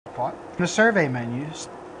spot. In the survey menus,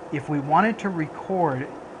 if we wanted to record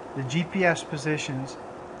the GPS positions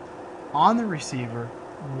on the receiver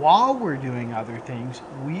while we're doing other things,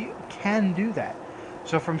 we can do that.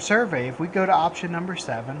 So from survey, if we go to option number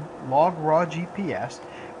 7, log raw GPS,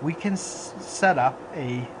 we can set up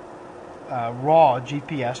a raw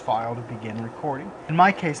GPS file to begin recording. In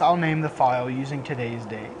my case, I'll name the file using today's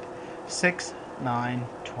date,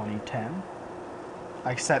 6/9/2010.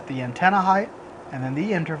 I set the antenna height and then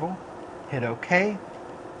the interval, hit OK,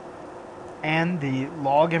 and the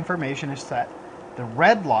log information is set. The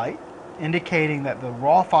red light indicating that the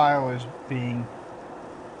raw file is being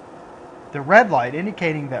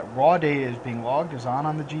indicating that raw data is being logged is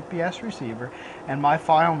on the GPS receiver, and my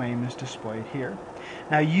file name is displayed here.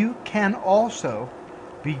 Now you can also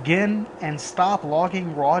begin and stop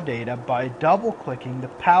logging raw data by double-clicking the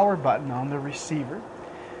power button on the receiver.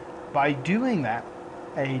 By doing that,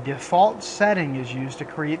 a default setting is used to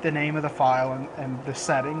create the name of the file and the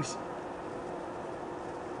settings.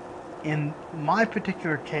 In my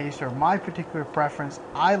particular case, or my particular preference,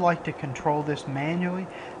 I like to control this manually.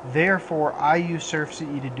 Therefore, I use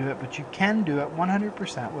SurvCE to do it, but you can do it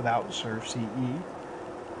 100% without SurvCE.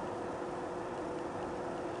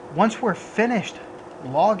 Once we're finished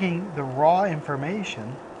logging the raw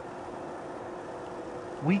information,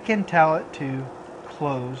 we can tell it to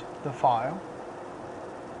close the file.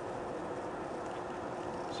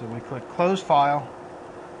 So we click Close File.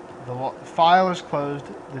 The file is closed,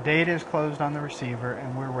 the data is closed on the receiver,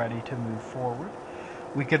 and we're ready to move forward.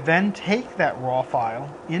 We could then take that raw file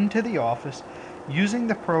into the office using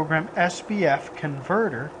the program SBF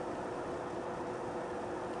Converter,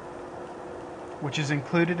 which is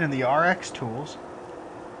included in the RX tools.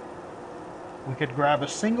 We could grab a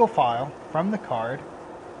single file from the card,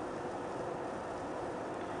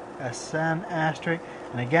 SN asterisk,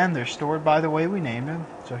 and again they're stored by the way we named them.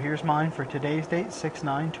 So here's mine for today's date,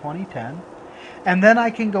 6/9/2010, and then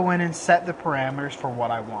I can go in and set the parameters for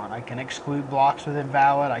what I want. I can exclude blocks with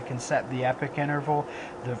invalid, I can set the epoch interval,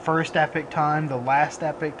 the first epoch time, the last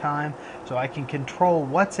epoch time, so I can control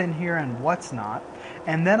what's in here and what's not,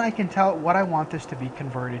 and then I can tell it what I want this to be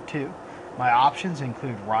converted to. My options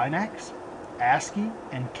include RINEX, ASCII,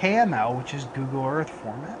 and KML, which is Google Earth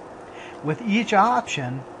format. With each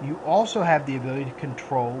option, you also have the ability to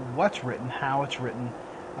control what's written, how it's written,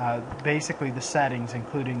 basically the settings,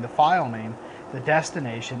 including the file name, the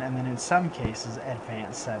destination, and then in some cases,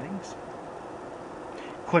 advanced settings.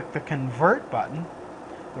 Click the Convert button.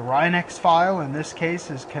 The RINEX file, in this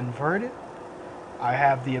case, is converted. I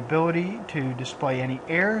have the ability to display any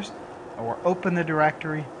errors, or open the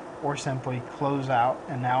directory, or simply close out,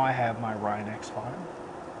 and now I have my RINEX file.